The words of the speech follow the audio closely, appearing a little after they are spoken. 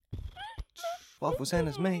Waffles and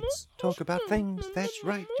his mates talk about things. That's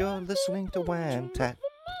right, you're listening to Wham Tat.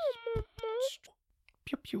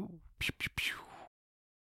 Pew pew, pew pew pew.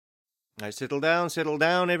 Now settle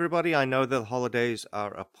down, everybody. I know the holidays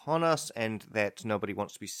are upon us and that nobody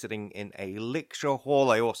wants to be sitting in a lecture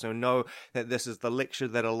hall. I also know that this is the lecture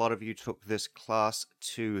that a lot of you took this class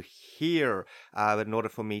to hear. But in order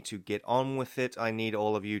for me to get on with it, I need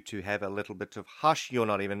all of you to have a little bit of hush. You're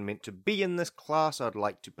not even meant to be in this class. I'd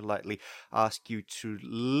like to politely ask you to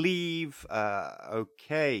leave.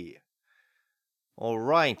 Okay. All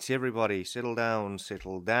right, everybody, settle down.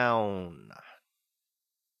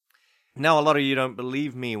 Now, a lot of you don't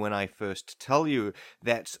believe me when I first tell you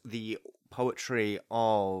that the poetry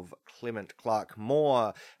of Clement Clarke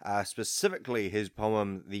Moore, specifically his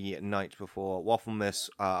poem The Night Before Wafflemas,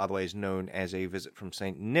 otherwise known as A Visit from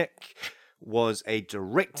St. Nick, was a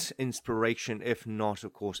direct inspiration, if not,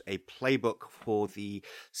 of course, a playbook for the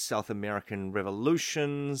South American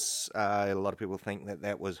revolutions. A lot of people think that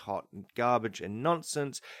that was hot garbage and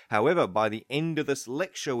nonsense. However, by the end of this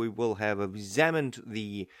lecture, we will have examined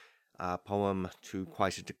the poem to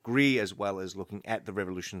quite a degree, as well as looking at the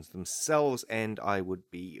revolutions themselves, and I would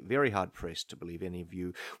be very hard-pressed to believe any of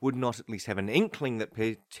you would not at least have an inkling that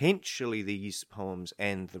potentially these poems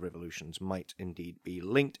and the revolutions might indeed be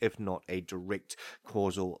linked, if not a direct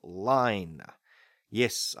causal line.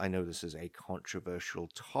 Yes, I know this is a controversial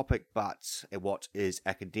topic, but what is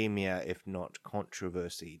academia if not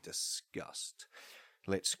controversy discussed?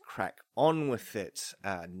 Let's crack on with it.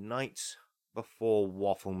 Night Before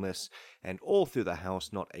Wafflemas, and all through the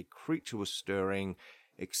house not a creature was stirring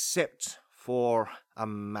except for a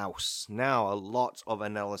mouse. Now, a lot of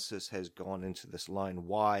analysis has gone into this line.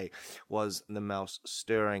 Why was the mouse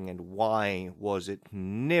stirring, and why was it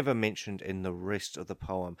never mentioned in the rest of the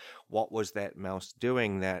poem? What was that mouse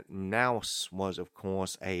doing? That mouse was, of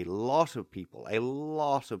course, a lot of people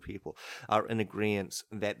are in agreement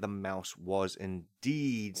that the mouse was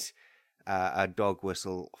indeed a dog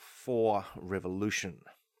whistle for revolution.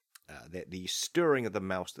 That the stirring of the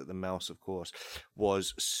mouse, that the mouse, of course,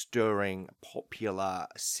 was stirring popular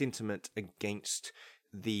sentiment against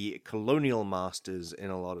the colonial masters in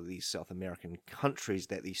a lot of these South American countries,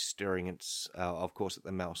 that the stirring, of course, that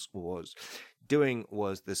the mouse was doing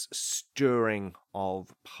was this stirring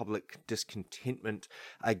of public discontentment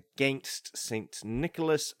against St.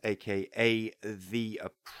 Nicholas, aka the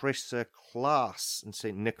oppressor class. And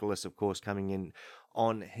St. Nicholas, of course, coming in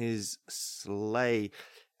on his sleigh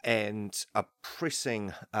and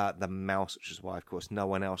oppressing the mouse, which is why, of course, no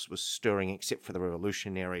one else was stirring except for the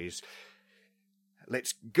revolutionaries.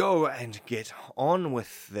 Let's go and get on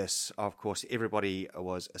with this. Of course, everybody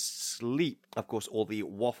was asleep. Of course, all the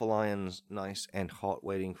waffle irons nice and hot,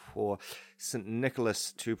 waiting for St.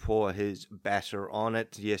 Nicholas to pour his batter on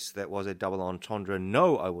it. Yes, that was a double entendre.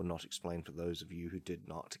 No, I will not explain for those of you who did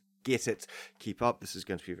not get it. Keep up. This is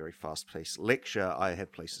going to be a very fast-paced lecture. I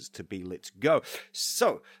have places to be. Let's go.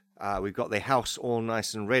 So, we've got the house all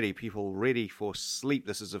nice and ready, people ready for sleep.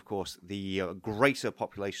 This is, of course, the greater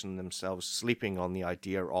population themselves sleeping on the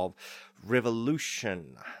idea of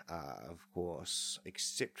revolution, of course,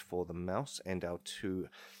 except for the mouse and our two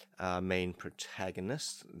main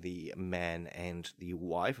protagonists, the man and the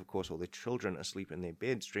wife. Of course, all the children asleep in their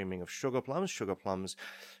beds, dreaming of sugar plums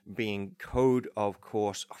being code, of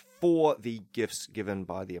course, for the gifts given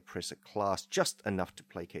by the oppressor class, just enough to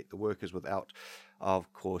placate the workers without,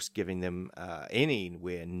 of course, giving them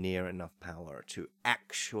anywhere near enough power to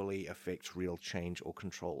actually affect real change or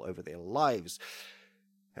control over their lives.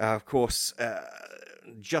 Of course,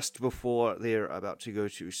 just before they're about to go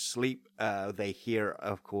to sleep, they hear,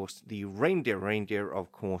 of course, the reindeer,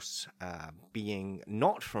 of course, being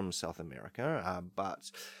not from South America,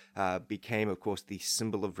 but became, of course, the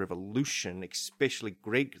symbol of revolution, especially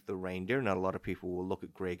Greg the reindeer. Now, a lot of people will look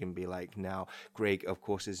at Greg and be like, now, Greg, of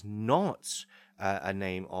course, is not a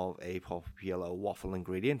name of a popular waffle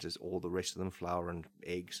ingredient, as all the rest of them, flour and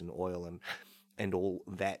eggs and oil and all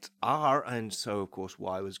that are. And so, of course,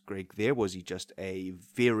 why was Greg there? Was he just a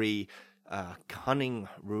very cunning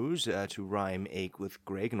ruse to rhyme egg with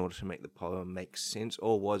Greg in order to make the poem make sense?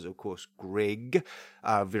 Or was, of course, Greg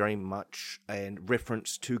very much a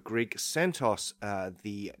reference to Greg Santos,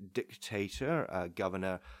 the dictator,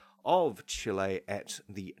 governor of Chile at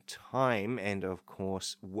the time, and, of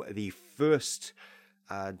course, the first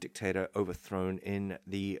dictator overthrown in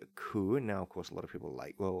the coup. Now, of course, a lot of people are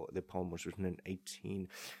like, well, the poem was written in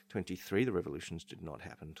 1823. The revolutions did not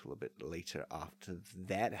happen until a bit later after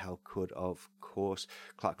that. How could, of course,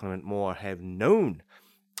 Clark Clement Moore have known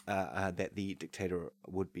that the dictator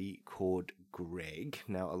would be called Greg?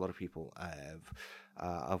 Now, a lot of people have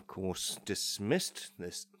of course, dismissed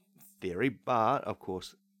this theory, but, of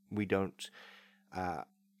course, we don't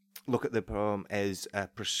look at the poem as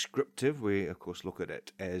prescriptive. We, of course, look at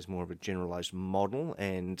it as more of a generalized model,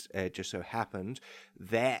 and it just so happened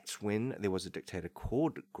that when there was a dictator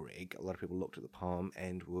called Greg, a lot of people looked at the poem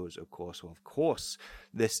and was, of course,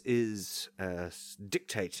 this is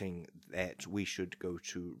dictating that we should go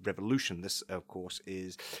to revolution. This, of course,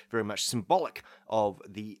 is very much symbolic of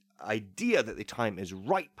the idea that the time is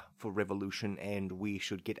ripe for revolution and we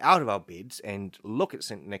should get out of our beds and look at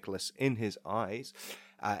St. Nicholas in his eyes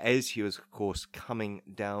as he was, of course, coming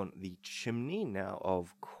down the chimney. Now,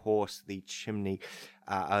 of course, the chimney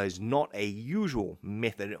is not a usual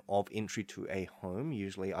method of entry to a home.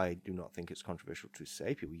 Usually, I do not think it's controversial to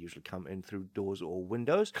say, people usually come in through doors or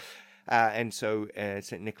windows. And so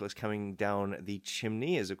St. Nicholas coming down the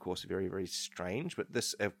chimney is, of course, very, very strange. But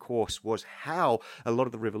this, of course, was how a lot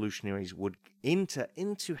of the revolutionaries would enter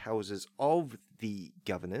into houses of the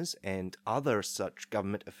governors and other such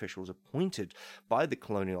government officials appointed by the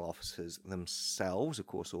colonial officers themselves. Of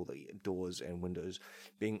course, all the doors and windows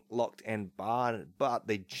being locked and barred, but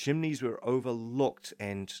the chimneys were overlooked.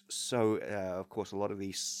 And so, of course, a lot of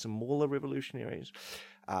these smaller revolutionaries,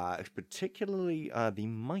 particularly the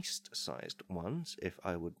mice-sized ones, if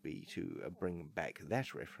I would be to bring back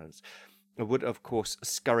that reference, would, of course,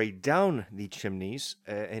 scurry down the chimneys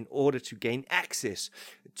in order to gain access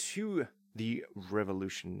to the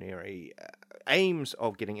revolutionary aims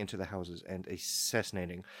of getting into the houses and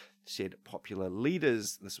assassinating said popular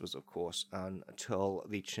leaders. This was, of course, until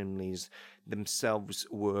the chimneys themselves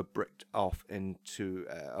were bricked off and to,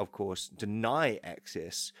 of course, deny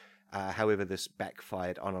access. However, this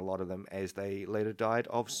backfired on a lot of them as they later died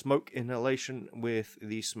of smoke inhalation, with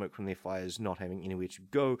the smoke from their fires not having anywhere to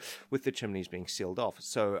go, with the chimneys being sealed off.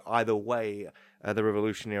 So either way, the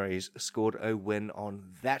revolutionaries scored a win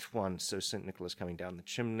on that one. So St. Nicholas coming down the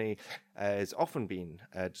chimney has often been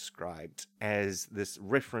described as this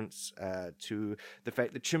reference to the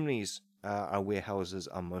fact that chimneys are where houses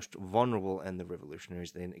are most vulnerable, and the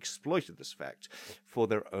revolutionaries then exploited this fact for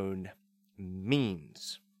their own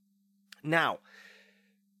means. Now,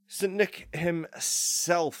 St. Nick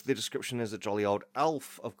himself, the description is a jolly old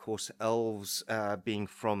elf. Of course, elves being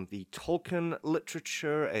from the Tolkien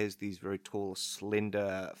literature as these very tall,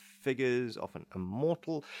 slender figures, often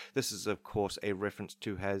immortal. This is, of course, a reference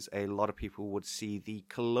to as a lot of people would see the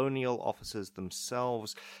colonial officers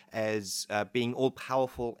themselves as being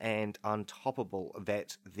all-powerful and untoppable,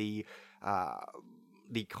 that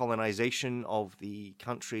the colonization of the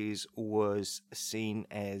countries was seen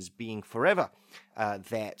as being forever,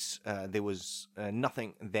 that there was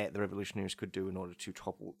nothing that the revolutionaries could do in order to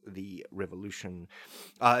topple the revolution,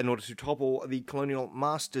 in order to topple the colonial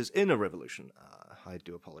masters in a revolution. I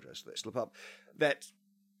do apologize for that slip up.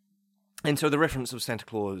 And so the reference of Santa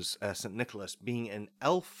Claus, St. Nicholas, being an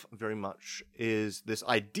elf very much is this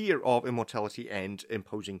idea of immortality and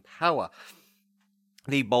imposing power.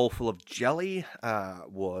 The bowl full of jelly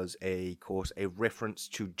was, of course, a reference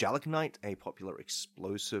to gelignite, a popular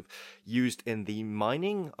explosive used in the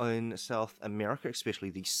mining in South America, especially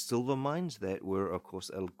the silver mines that were, of course,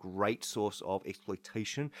 a great source of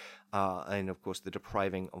exploitation and, of course, the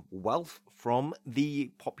depriving of wealth from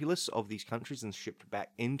the populace of these countries and shipped back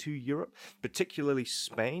into Europe, particularly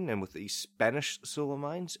Spain, and with the Spanish silver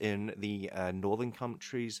mines in the northern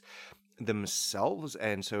countries themselves.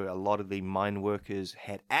 And so a lot of the mine workers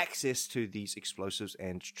had access to these explosives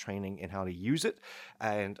and training in how to use it.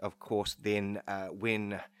 And of course, then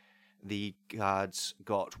when the guards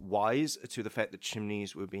got wise to the fact that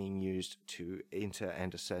chimneys were being used to enter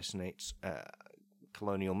and assassinate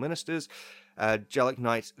colonial ministers,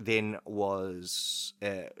 gelignite then was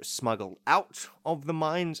smuggled out of the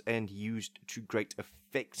mines and used to great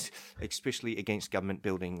effect, especially against government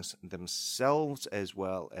buildings themselves, as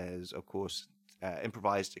well as, of course,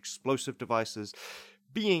 improvised explosive devices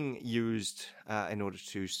being used in order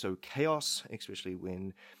to sow chaos, especially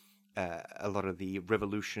when a lot of the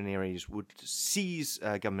revolutionaries would seize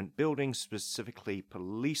government buildings, specifically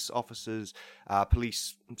police offices,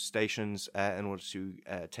 police stations, in order to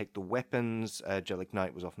take the weapons.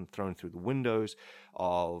 Gelignite was often thrown through the windows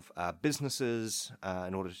of businesses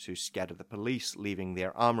in order to scatter the police, leaving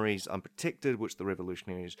their armories unprotected, which the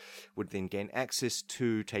revolutionaries would then gain access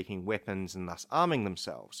to, taking weapons and thus arming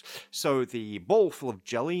themselves. So the bowl full of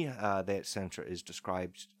jelly that Santa is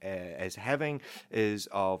described as having is,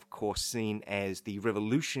 of course, seen as the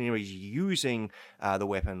revolutionaries using the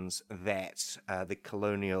weapons that the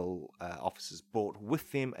colonial officers brought with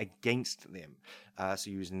them against them. So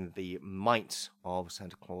using the might of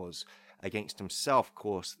Santa Claus against himself. Of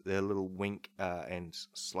course, the little wink and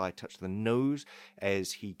sly touch of the nose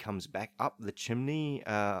as he comes back up the chimney,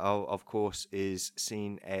 of course, is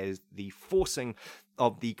seen as the forcing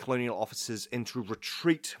of the colonial officers into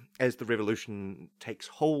retreat as the revolution takes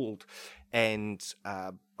hold, and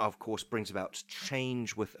of course brings about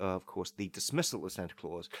change with, of course, the dismissal of Santa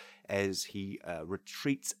Claus as he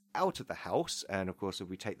retreats out of the house. And of course, if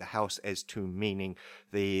we take the house as to meaning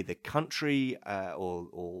the country or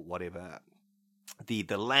whatever, the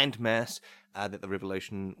landmass that the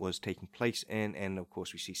revolution was taking place in, and of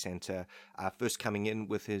course we see Santa first coming in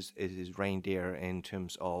with his reindeer in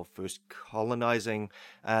terms of first colonizing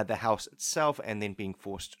the house itself, and then being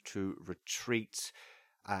forced to retreat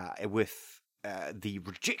with the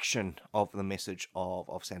rejection of the message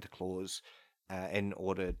of Santa Claus in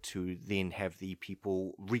order to then have the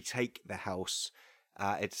people retake the house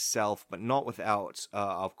itself, but not without,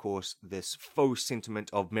 of course, this faux sentiment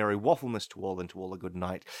of Merry Wafflemas to all and to all a good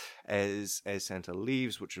night as Santa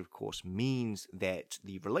leaves, which of course means that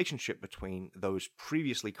the relationship between those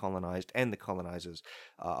previously colonized and the colonizers,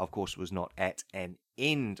 of course, was not at an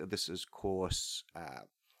end. This is, of course,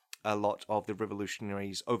 a lot of the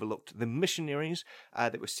revolutionaries overlooked the missionaries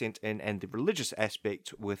that were sent in, and the religious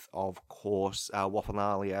aspect with, of course,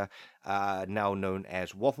 Wafflenalia, now known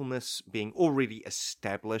as Wafflemas, being already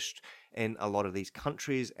established in a lot of these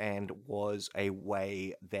countries, and was a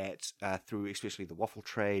way that, through especially the waffle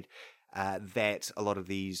trade, that a lot of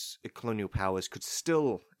these colonial powers could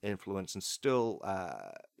still influence and still,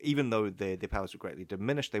 even though their powers were greatly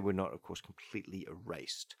diminished, they were not, of course, completely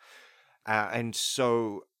erased. And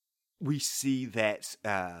so we see that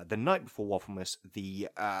the night before Wafflemas, the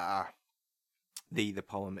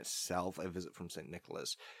poem itself, A Visit from St.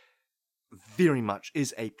 Nicholas, very much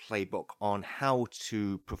is a playbook on how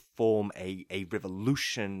to perform a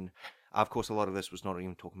revolution. Of course, a lot of this was not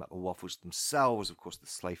even talking about the waffles themselves. Of course, the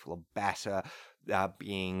slayful of batter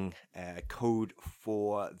being code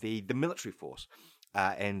for the military force,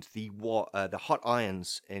 and the hot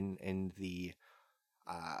irons in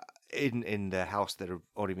the house that have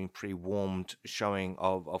already been pre-warmed, showing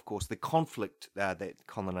of course the conflict that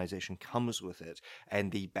colonization comes with it,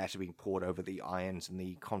 and the batter being poured over the irons, and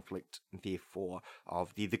the conflict therefore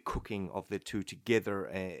of the cooking of the two together,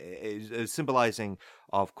 is symbolizing,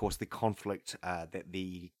 of course, the conflict that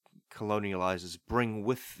the colonializers bring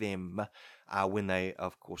with them when they,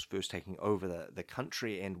 of course, first taking over the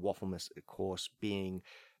country. And Wafflemas, of course, being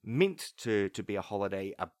meant to be a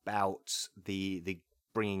holiday about the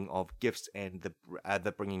bringing of gifts and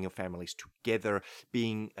the bringing of families together,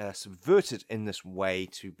 being subverted in this way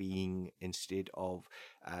to being, instead of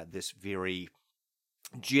this very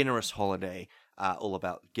generous holiday all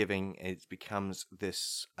about giving, it becomes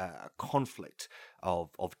this conflict of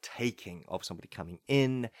taking, of somebody coming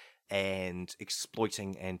in and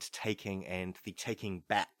exploiting and taking, and the taking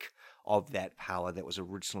back of that power that was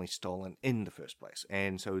originally stolen in the first place.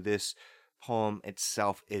 And so this poem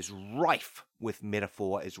itself is rife with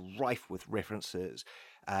metaphor, is rife with references.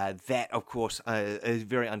 That, of course, is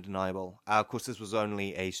very undeniable. Of course, this was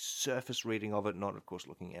only a surface reading of it, not, of course,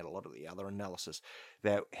 looking at a lot of the other analysis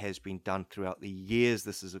that has been done throughout the years.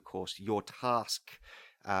 This is, of course, your task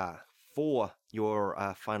for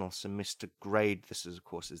your final semester grade. This is, of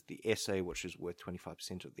course, is the essay, which is worth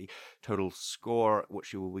 25% of the total score,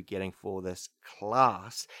 which you will be getting for this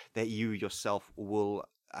class, that you yourself will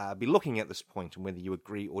be looking at this point, and whether you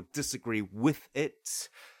agree or disagree with it.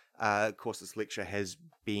 Of course, this lecture has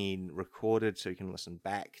been recorded, so you can listen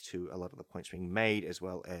back to a lot of the points being made, as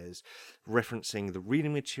well as referencing the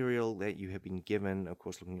reading material that you have been given. Of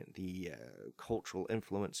course, looking at the cultural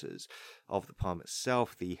influences of the poem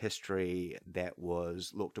itself, the history that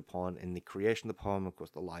was looked upon in the creation of the poem, of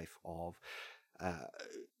course, the life of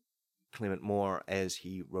Clement Moore as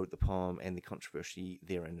he wrote the poem, and the controversy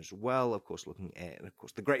therein as well. Of course, looking at, of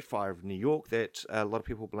course, the Great Fire of New York that a lot of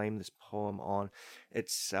people blame this poem on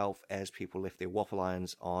itself, as people left their waffle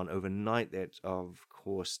irons on overnight. That, of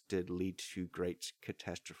course, did lead to great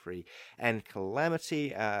catastrophe and calamity.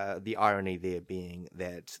 The irony there being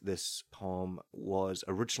that this poem was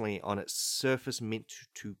originally on its surface meant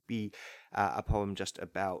to be a poem just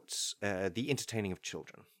about the entertaining of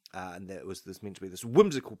children. And that was meant to be this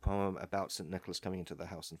whimsical poem about St. Nicholas coming into the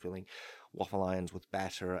house and filling waffle irons with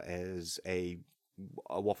batter as a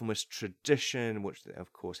Wafflemas tradition, which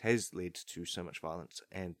of course has led to so much violence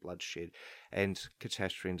and bloodshed and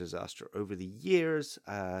catastrophe and disaster over the years.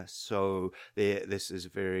 So this is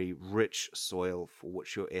very rich soil for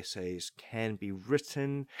which your essays can be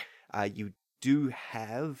written. You do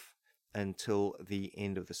have until the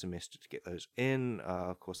end of the semester to get those in.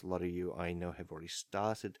 Of course, a lot of you I know have already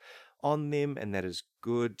started on them, and that is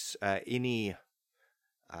good. Any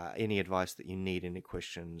advice that you need, any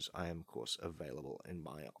questions, I am, of course, available in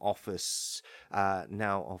my office.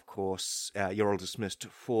 Now, of course, you're all dismissed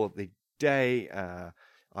for the day.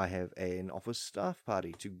 I have an office staff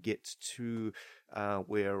party to get to,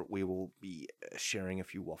 where we will be sharing a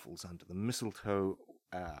few waffles under the mistletoe.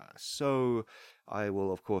 So I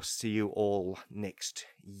will, of course, see you all next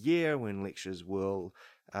year when lectures will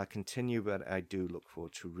continue, but I do look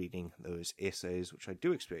forward to reading those essays, which I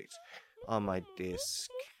do expect on my desk.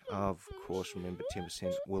 Of course, remember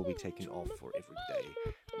 10% will be taken off for every day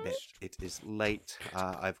that it is late.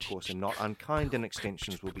 I, of course, am not unkind, and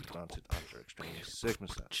extensions will be granted under extreme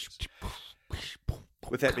circumstances.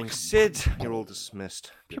 With that being said, you're all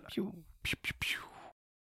dismissed. Good night.